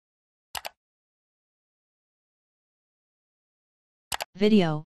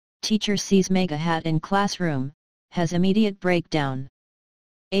Video, teacher sees MAGA hat in classroom, has immediate breakdown.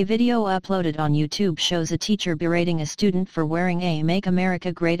 A video uploaded on YouTube shows a teacher berating a student for wearing a Make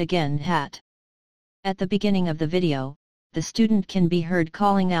America Great Again hat. At the beginning of the video, the student can be heard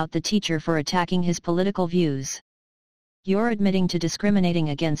calling out the teacher for attacking his political views. "You're admitting to discriminating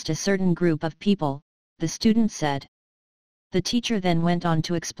against a certain group of people," the student said. The teacher then went on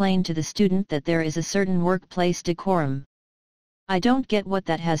to explain to the student that there is a certain workplace decorum. "I don't get what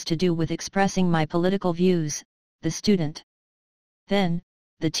that has to do with expressing my political views," the student. Then,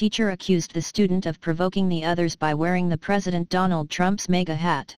 the teacher accused the student of provoking the others by wearing the President Donald Trump's MAGA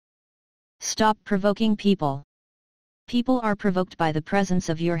hat. "Stop provoking people. People are provoked by the presence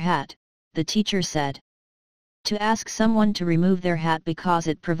of your hat," the teacher said. "To ask someone to remove their hat because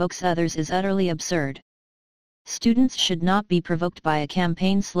it provokes others is utterly absurd. Students should not be provoked by a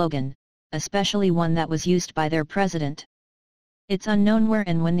campaign slogan, especially one that was used by their president." It's unknown where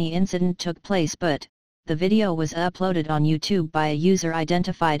and when the incident took place, but the video was uploaded on YouTube by a user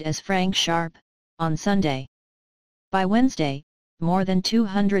identified as Frank Sharp on Sunday. By Wednesday, more than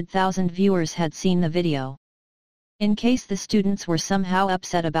 200,000 viewers had seen the video. In case the students were somehow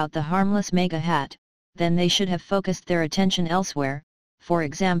upset about the harmless MAGA hat, then they should have focused their attention elsewhere, for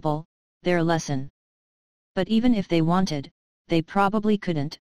example, their lesson. But even if they wanted, they probably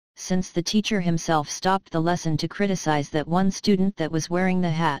couldn't, since the teacher himself stopped the lesson to criticize that one student that was wearing the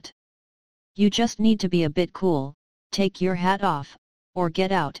hat. "You just need to be a bit cool, take your hat off, or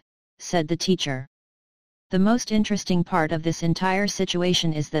get out," said the teacher. The most interesting part of this entire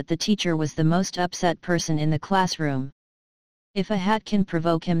situation is that the teacher was the most upset person in the classroom. If a hat can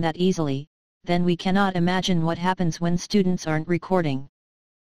provoke him that easily, then we cannot imagine what happens when students aren't recording.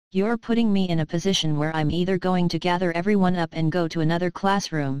 "You're putting me in a position where I'm either going to gather everyone up and go to another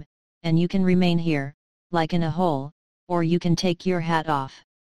classroom, and you can remain here, like in a hole, or you can take your hat off.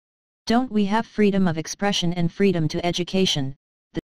 Don't we have freedom of expression and freedom to education?"